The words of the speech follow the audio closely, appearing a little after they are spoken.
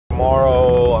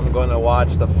tomorrow I'm going to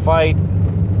watch the fight,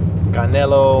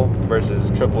 Canelo versus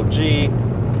Triple G.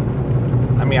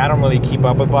 I mean, I don't really keep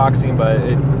up with boxing, but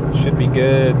it should be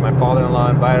good. My father-in-law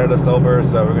invited us over,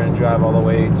 so we're going to drive all the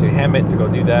way to Hemet to go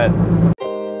do that.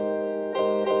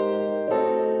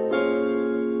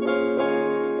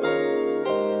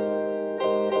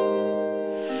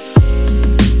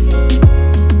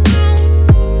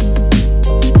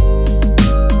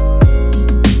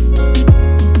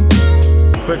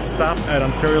 Quick stop at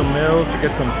Ontario Mills to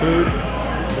get some food,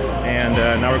 and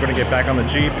now we're going to get back on the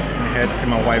Jeep and head to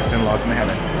my wife's in-laws in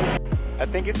Hemet. I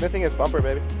think he's missing his bumper,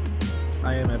 baby.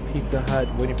 I am at Pizza Hut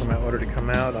waiting for my order to come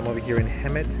out. I'm over here in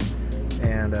Hemet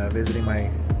and visiting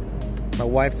my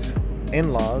wife's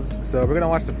in-laws. So we're going to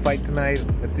watch the fight tonight.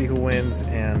 Let's see who wins,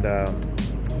 and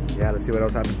yeah, let's see what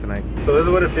else happens tonight. So this is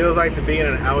what it feels like to be in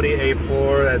an Audi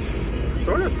A4 that's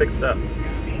sort of fixed up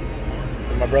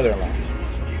with my brother-in-law.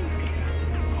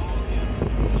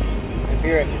 Let's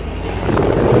hear it.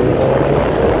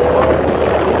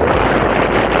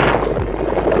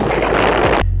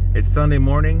 It's Sunday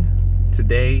morning.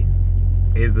 Today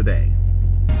is the day.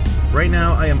 Right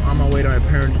now I am on my way to my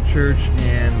parents' church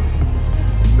and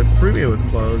the freeway was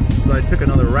closed, so I took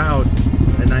another route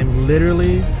and I'm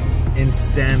literally in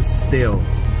standstill.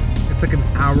 It's like an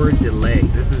hour delay.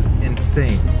 This is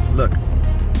insane. Look,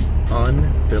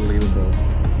 unbelievable.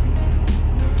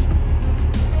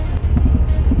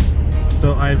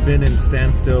 So I've been in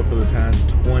standstill for the past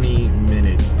 20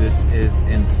 minutes. This is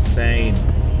insane.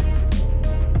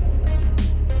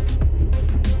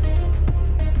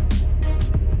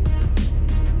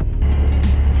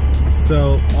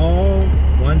 So all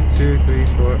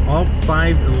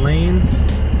 5 lanes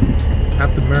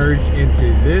have to merge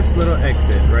into this little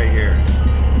exit right here.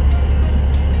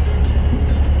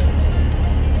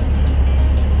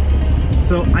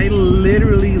 So I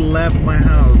literally left my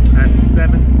house at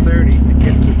 7:30 to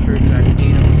get to church at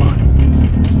 8 o'clock.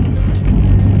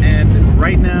 And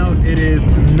right now it is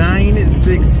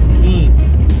 9:16.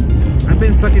 I've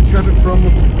been stuck in traffic for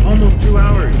almost 2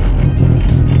 hours.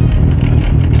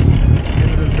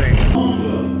 It's insane.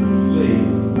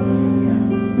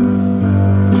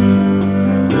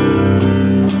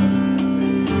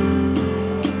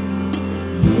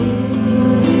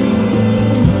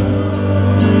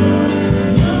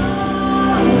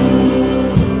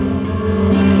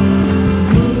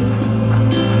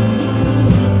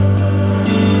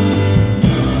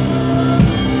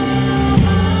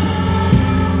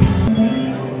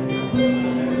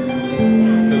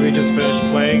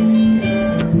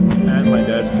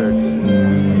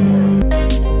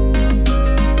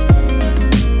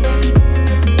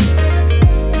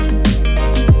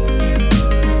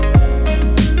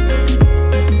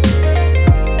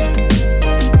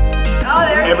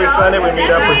 Every Sunday we meet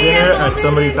up for dinner at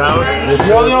somebody's house. This is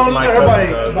my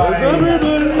cousin. By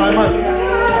 5 months.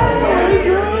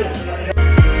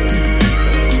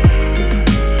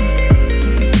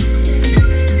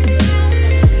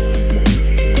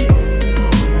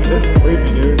 This is creepy,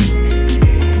 dude.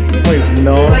 This place is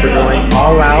known for going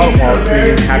all out while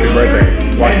singing Happy Birthday.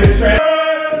 Watch it.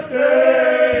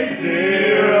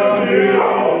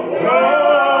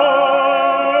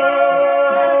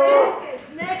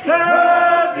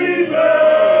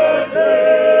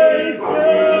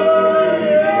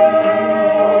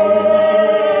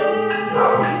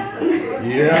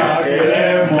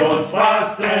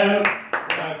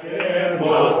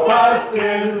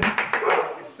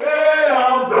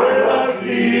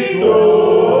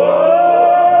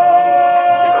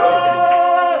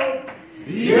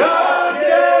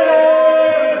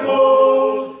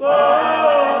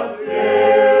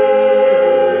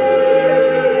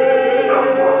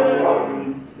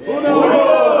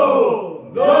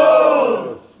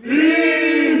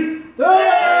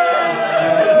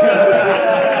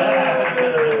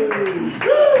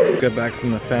 Get back from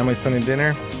the family Sunday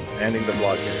dinner, ending the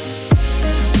vlog here.